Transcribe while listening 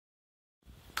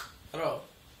Hello.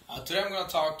 Today I'm going to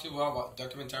talk to you about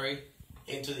documentary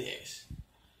Into the Ace.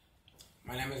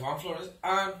 My name is Juan Flores,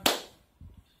 and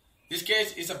this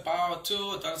case is about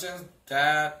two adolescents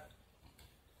that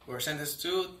were sentenced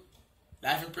to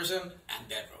life in prison and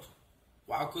death row.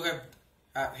 What could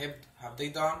have they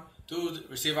done to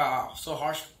receive a so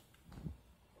harsh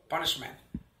punishment?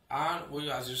 And will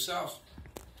you ask yourself,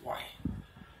 why?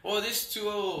 Well, these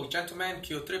two gentlemen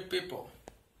killed three people,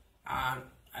 and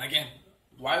again,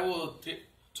 why would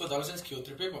two adolescents kill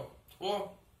three people?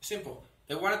 Well, simple.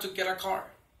 They wanted to get a car,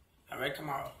 a red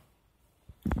Camaro.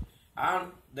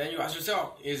 And then you ask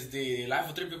yourself, is the life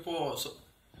of three people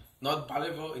not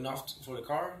valuable enough for the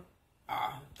car?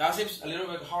 That seems a little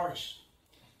bit harsh.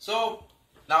 So,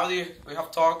 now we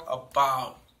have talked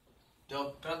about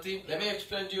the penalty. Let me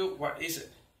explain to you what is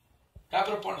it.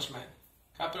 Capital punishment.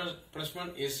 Capital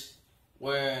punishment is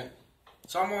when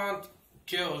someone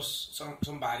kills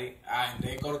somebody and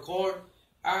they go to court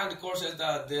and the court says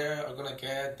that they are gonna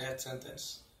get death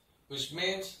sentence, which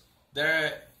means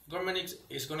the government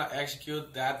is gonna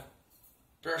execute that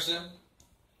person.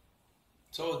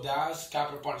 So that's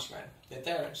capital punishment,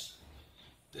 deterrence.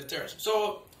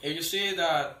 So if you see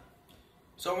that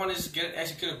someone is getting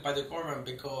executed by the government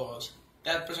because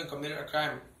that person committed a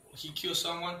crime, he killed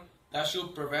someone, that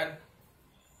should prevent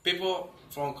people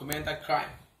from committing that crime.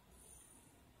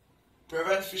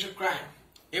 Prevent future crime.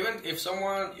 Even if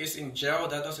someone is in jail,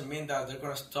 that doesn't mean that they're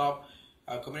gonna stop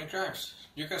committing crimes.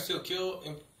 You can still kill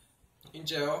in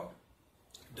jail.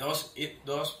 Those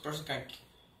persons can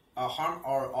harm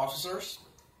our officers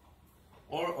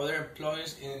or other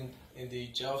employees in the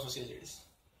jail facilities.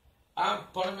 And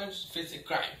punishment fits the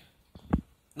crime.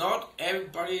 Not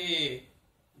everybody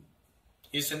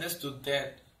is sentenced to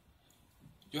death.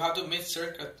 You have to meet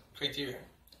certain criteria.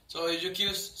 So if you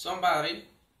kill somebody,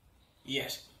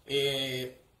 yes.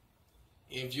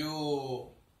 If you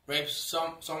rape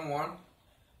someone,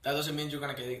 that doesn't mean you're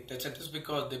gonna get the sentence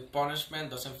because the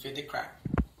punishment doesn't fit the crime.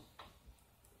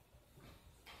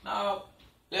 Now,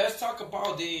 let's talk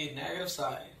about the negative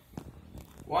side.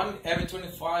 1 every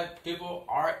 25 people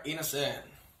are innocent.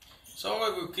 So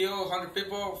if we kill 100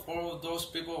 people, 4 of those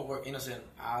people were innocent,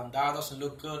 and that doesn't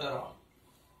look good at all.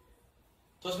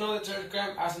 Does not deter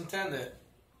crime as intended.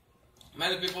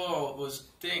 Many people would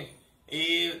think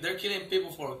if they're killing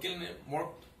people for killing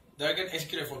more, they're getting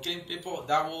executed for killing people,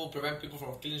 that will prevent people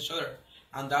from killing each other.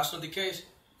 And that's not the case.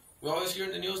 We always hear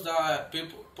in the news that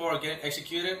people are getting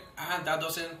executed and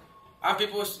and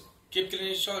people keep killing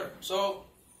each other. So,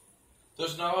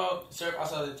 does not serve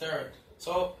as a deterrent.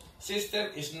 So,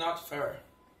 system is not fair.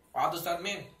 What does that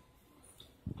mean?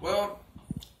 Well,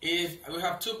 if we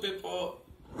have 2 people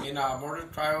in a murder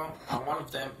trial, and one of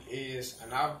them is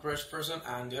an average person,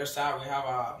 and the other side we have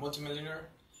a multimillionaire.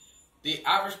 The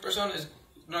average person is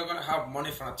not gonna have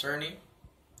money for an attorney,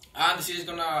 and the city is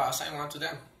gonna assign one to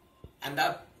them. And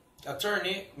that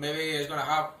attorney maybe is gonna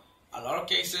have a lot of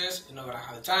cases, not gonna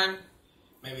have the time,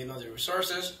 maybe not the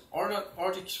resources, or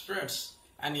the experience.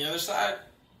 And the other side,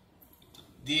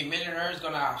 the millionaire is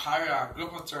gonna hire a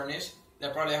group of attorneys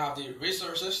that probably have the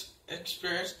resources,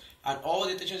 experience, and all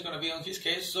the attention is going to be on his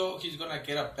case, so he's going to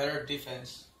get a better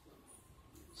defense.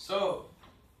 So,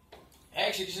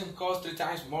 execution costs 3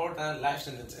 times more than life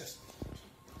sentences.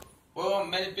 Well,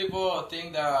 many people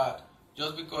think that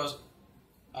just because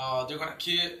they're going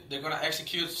to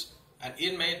execute an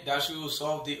inmate, that should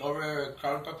solve the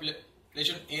overcrowded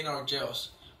population in our jails.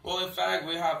 Well, in fact,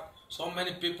 we have so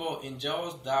many people in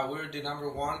jails that we're the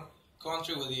 #1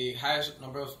 country with the highest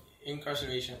number of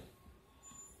incarceration.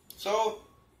 So,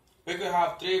 we could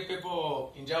have 3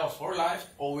 people in jail for life,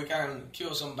 or we can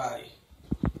kill somebody.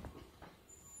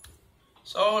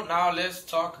 So now let's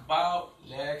talk about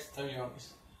lex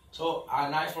talionis. So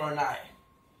an eye for an eye.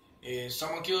 If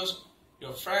someone kills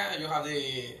your friend, you have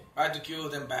the right to kill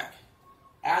them back.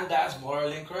 And that's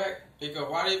morally incorrect, because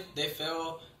what if they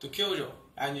fail to kill you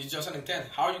and it's just an intent?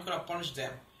 How are you going to punish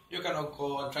them? You cannot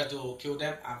go and try to kill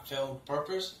them and fail on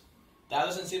purpose. That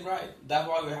doesn't seem right. That's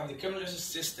why we have the criminal justice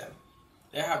system.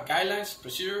 They have guidelines,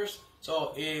 procedures,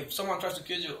 so if someone tries to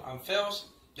kill you and fails,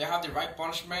 they have the right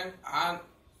punishment, and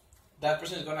that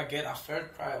person is going to get a fair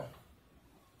trial.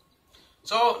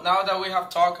 So now that we have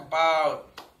talked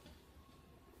about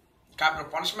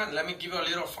capital punishment, let me give you a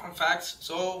little fun facts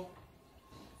so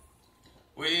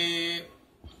you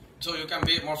can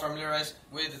be more familiarized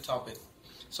with the topic.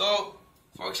 So,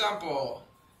 for example,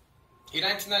 in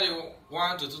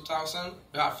 1991 to 2000,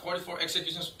 we had 44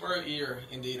 executions per year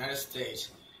in the United States.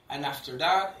 And after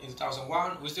that, in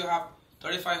 2001, we still have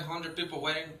 3,500 people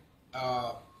waiting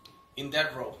in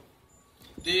death row.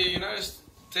 The United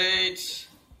States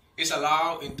is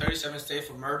allowed in 37 states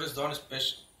for murders done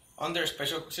under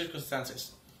special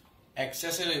circumstances,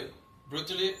 excessive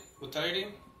brutality,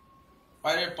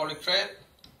 violent public threat,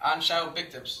 and child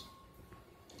victims.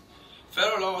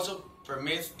 Federal law also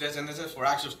permits death sentences for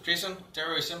acts of treason,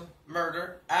 terrorism,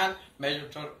 murder, and major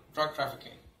drug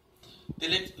trafficking. The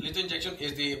lethal injection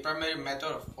is the primary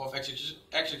method of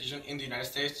execution in the United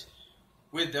States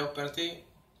with death penalty.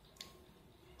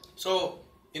 So,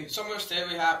 in some states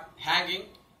we have hanging,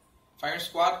 firing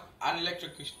squad, and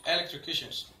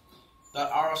electrocutions that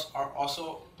are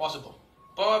also possible.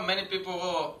 But many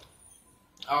people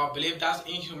believe that's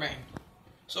inhumane.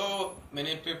 So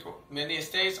many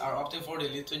states are opting for the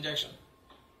lethal injection.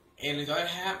 And on the other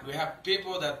hand, we have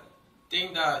people that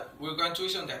think that we're going to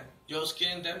poison them, just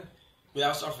killing them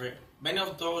without suffering. Many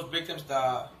of those victims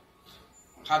that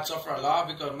had suffered a lot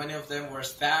because many of them were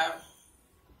stabbed,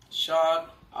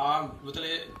 shot,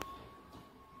 brutally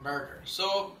murdered.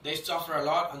 So they suffer a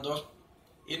lot, and those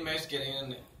inmates getting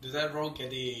in the death row get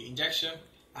the injection,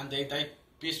 and they die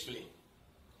peacefully.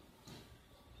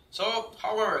 So,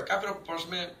 however, capital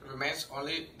punishment remains the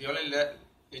only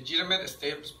legitimate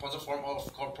state-sponsored form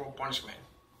of corporal punishment.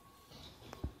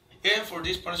 And for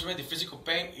this punishment, the physical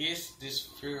pain is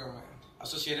disfigurement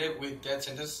associated with death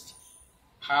sentences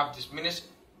have diminished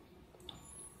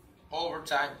over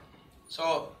time.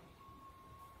 So,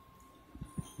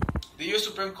 the U.S.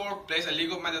 Supreme Court placed a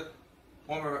legal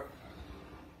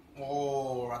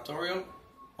moratorium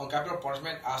on capital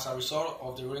punishment as a result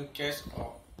of the ruling case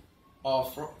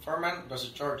of Furman versus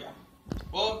Georgia.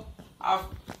 Well,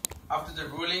 after the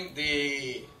ruling,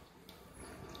 the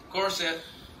court said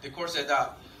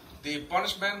that the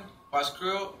punishment was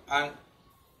cruel and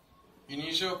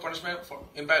unusual punishment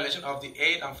in violation of the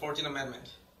 8th and 14th Amendment,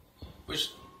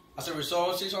 which, as a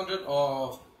result, 600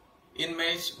 of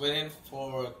inmates waiting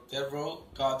for death row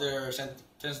got their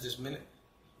sentence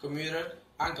commuted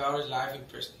and got life in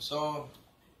prison. So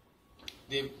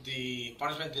the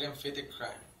punishment didn't fit the crime.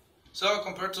 So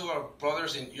compared to our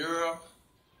brothers in Europe,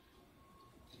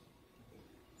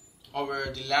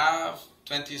 over the last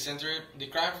 20th century, the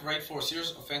crime rate for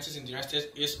serious offenses in the United States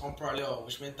is unparalleled,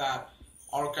 which means that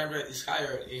our crime rate is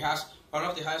higher. It has one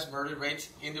of the highest murder rates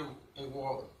in the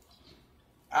world.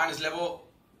 And its level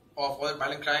of other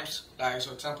violent crimes, like,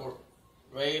 for example,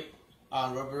 rape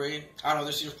and robbery and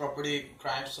other serious property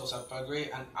crimes such as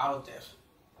burglary and auto theft,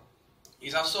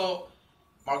 is also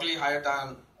markedly higher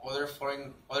than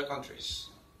other countries.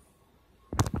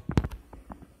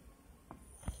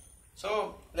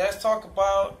 So let's talk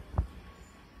about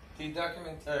the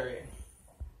documentary.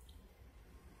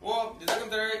 Well, the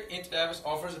documentary Into the Abyss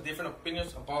offers different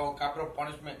opinions about capital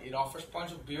punishment. It offers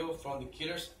points of view from the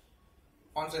killers,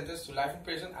 one sentenced to life in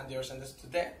prison and the other sentenced to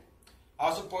death.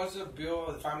 Also points of view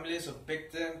of the families of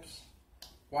victims,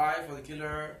 wife of the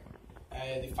killer,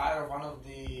 the father of one of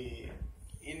the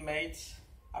inmates,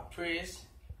 a priest,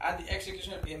 and the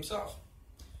executioner himself.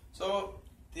 So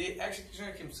the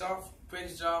executioner himself quit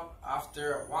his job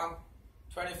after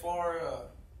 124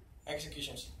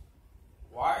 executions.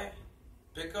 Why?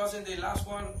 Because in the last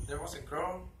one there was a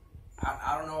girl, and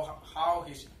I don't know how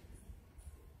his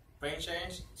brain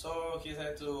changed, so he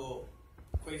had to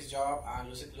quit his job and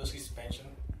lose his pension.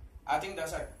 I think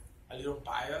that's a little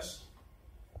bias,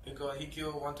 because he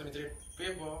killed 123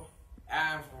 people,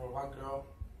 and for one girl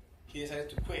he decided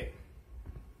to quit.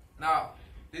 Now,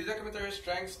 these documentary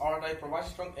strengths are that it provides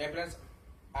strong evidence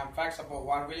and facts about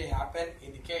what really happened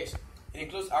in the case. It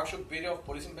includes actual video of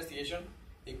police investigation,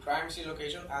 the crime scene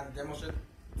location, and demonstrative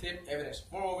evidence.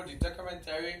 Moreover, the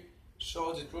documentary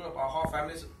shows the truth about how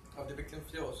families of the victim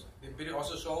feels. The video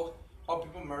also shows how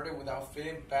people murder without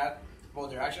feeling bad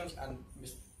about their actions, and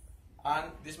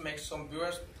this makes some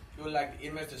viewers feel like the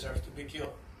inmates deserve to be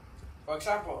killed. For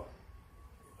example,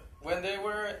 when they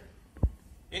were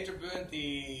interviewing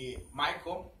the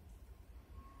Michael,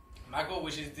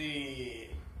 which is the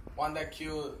one that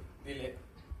killed the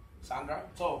Sandra.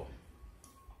 So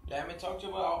let me talk to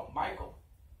you about Michael.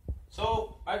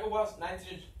 So Michael was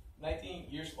 19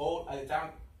 years old at the time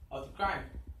of the crime.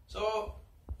 So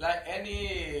like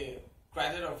any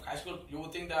graduate of high school, you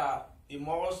would think that the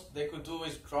most they could do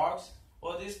is drugs.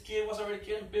 Well, this kid was already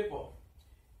killing people.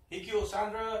 He killed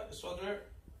Sandra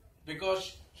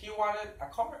because he wanted a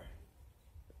cover.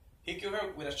 He killed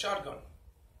her with a shotgun.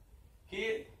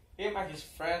 Him and his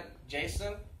friend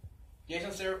Jason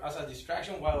served as a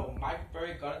distraction while Mike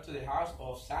Perry got into the house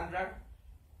of Sandra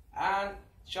and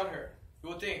shot her. You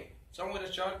would think, someone with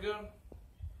a shotgun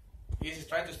is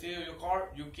trying to steal your car,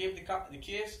 you give the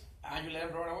keys and you let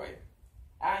him run away.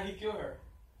 And he killed her.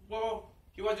 Well,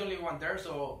 he was the only one there,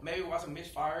 so maybe it was a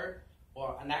misfire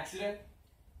or an accident.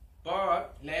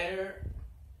 But later,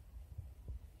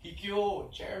 he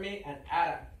killed Jeremy and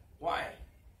Adam. Why?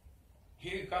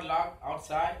 He got locked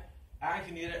outside and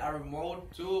he needed a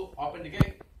remote to open the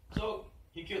gate. So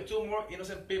he killed two more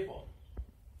innocent people.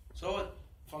 So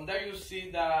from there you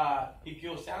see that he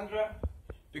killed Sandra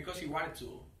because he wanted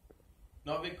to,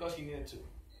 not because he needed to.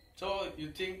 So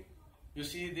you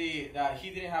see that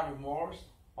he didn't have remorse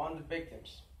on the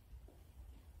victims.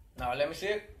 Now let me see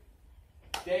it.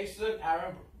 Jason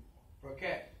Aaron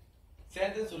Burkett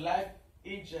sentenced to life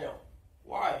in jail.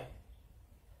 Why?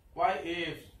 Why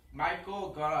if Michael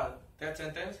got a death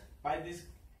sentence, why this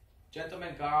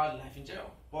gentleman got life in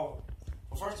jail? Well,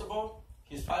 first of all,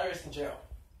 his father is in jail.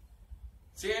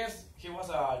 Since he was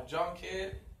a young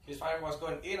kid, his father was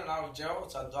going in and out of jail,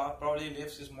 so that probably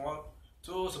leaves his mother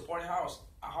to support the house.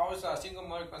 How is a single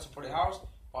mother going to support the house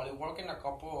while working a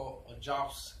couple of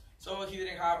jobs? So he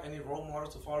didn't have any role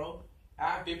models to follow,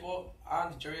 and people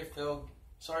on the jury felt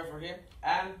sorry for him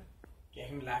and gave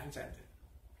him life in sentence,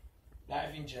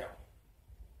 life in jail.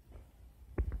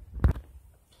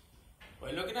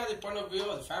 When looking at the point of view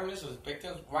of the families of the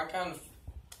victims, one can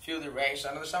feel the rage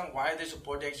and understand why they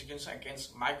support the execution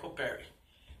against Michael Perry.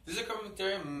 This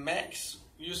documentary makes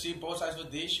you see both sides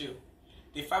of the issue.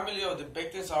 The family of the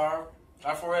victims are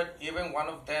for it. Even one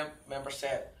of them members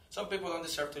said, some people don't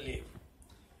deserve to live.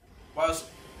 While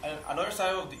another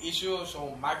side of the issue,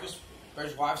 so Michael's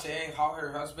first wife saying how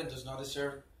her husband does not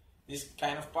deserve this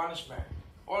kind of punishment,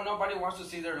 or nobody wants to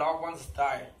see their loved ones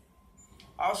die.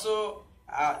 Also,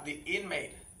 the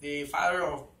inmate, the father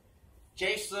of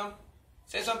Jason,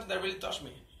 said something that really touched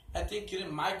me. I think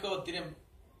killing Michael didn't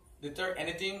deter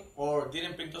anything or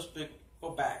didn't bring those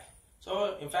people back.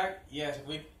 So, in fact, yes,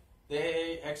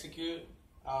 they execute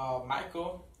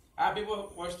Michael, and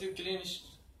people were still killing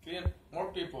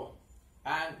more people.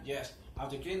 And yes,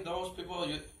 after killing those people,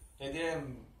 they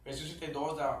didn't resuscitate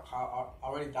those that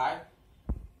already died.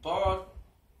 But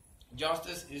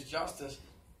justice is justice.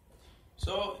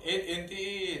 So in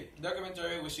the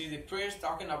documentary, we see the priest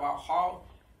talking about how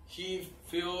he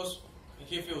feels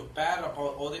bad about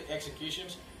all the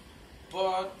executions,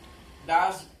 but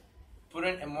that's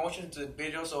putting emotion to the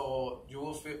video, so you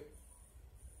will feel.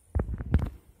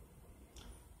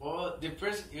 Well, the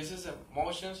priest uses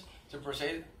emotions to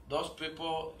persuade those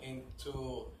people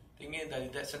into thinking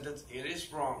that the death sentence it is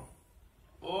wrong.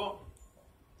 Well,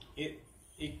 it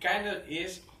kind of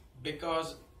is,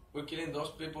 because we're killing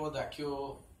those people that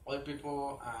kill other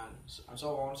people and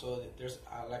so on. So there's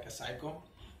like a cycle.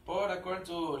 But according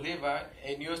to Levi,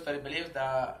 a new study believes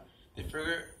that the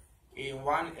figure in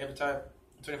one every time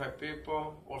 25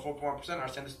 people or 4.1% are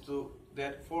sentenced to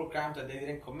death for crimes that they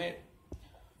didn't commit,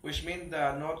 which means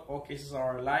that not all cases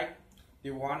are like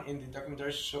the one in the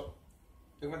documentary.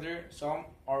 Some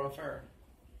are unfair.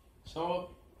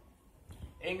 So,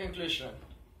 in conclusion,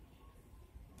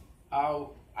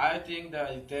 I think that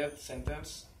the death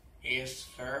sentence is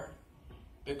fair,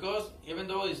 because even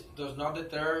though it does not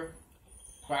deter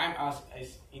crime as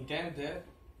intended,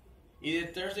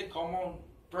 it deters the common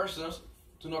persons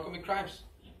to not commit crimes,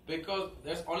 because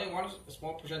there's only one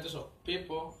small percentage of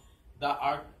people that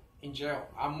are in jail,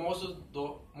 and most of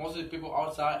the people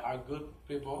outside are good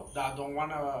people that don't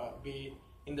want to be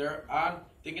in there, and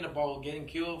thinking about getting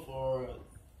killed for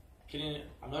killing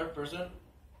another person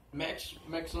makes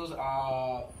us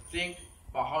think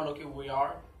about how lucky we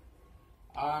are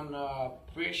and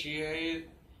appreciate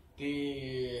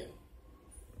the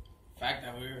fact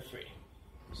that we're free.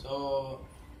 So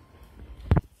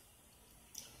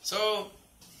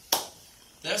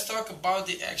let's talk about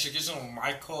the execution of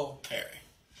Michael Perry.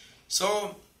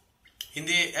 So in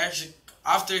the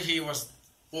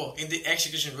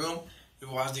execution room, it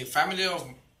was the family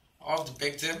of the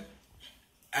victim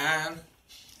and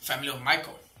family of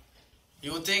Michael.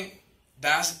 You would think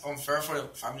that's unfair for the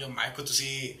family of Michael to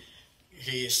see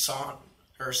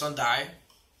her son die.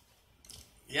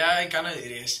 Yeah,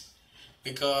 it is,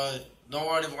 because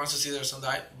nobody wants to see their son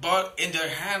die. But in their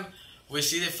hand, we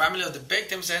see the family of the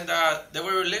victim saying that they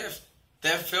were relieved.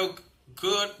 They felt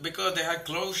good because they had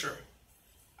closure.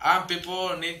 And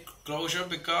people need closure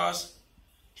because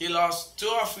he lost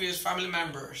two of his family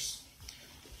members.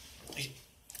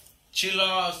 She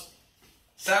lost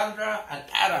Sandra and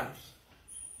Adam.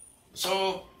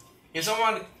 So if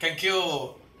someone can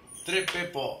kill 3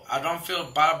 people, I don't feel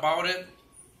bad about it.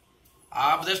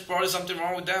 There's probably something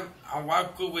wrong with them. And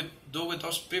what could we do with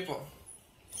those people?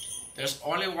 There's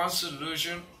only one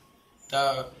solution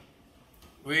that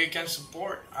we can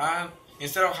support, and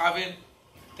instead of having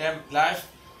them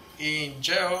life in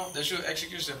jail, they should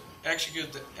execute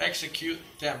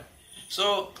them.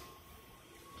 So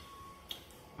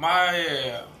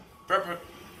my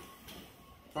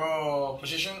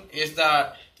proposition is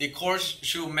that the courts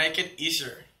should make it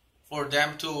easier for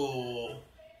them to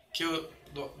kill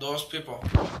those people,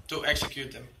 to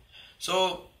execute them.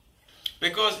 So,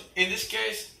 because in this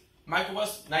case, Michael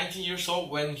was 19 years old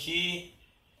when he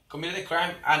committed a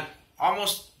crime, and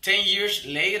almost 10 years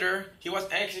later, he was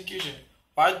executed.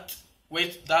 Why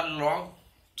wait that long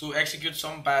to execute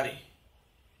somebody?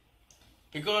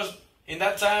 Because in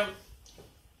that time,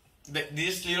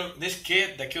 this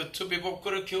kid that killed 2 people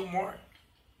could have killed more.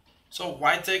 So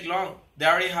why take long? They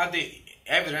already had the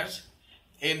evidence.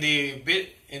 In the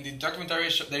documentary,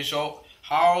 they show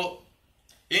how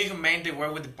inhumane they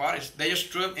were with the bodies. They just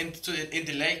threw them in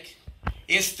the lake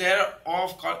instead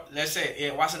of, let's say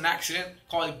it was an accident,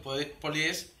 calling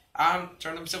police and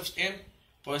turn themselves in.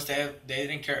 But instead they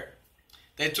didn't care.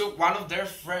 They took one of their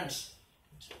friends,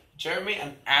 Jeremy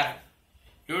and Adam.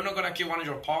 You're not gonna kill one of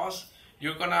your paws.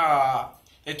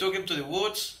 They took him to the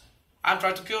woods and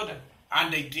tried to kill them.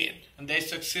 And they did. And they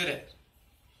succeeded.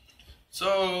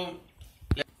 So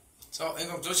in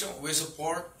conclusion, I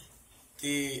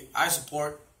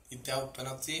support the death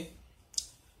penalty.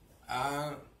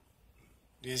 And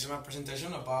this is my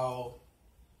presentation about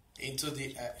Into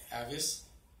the Abyss.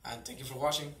 And thank you for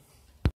watching.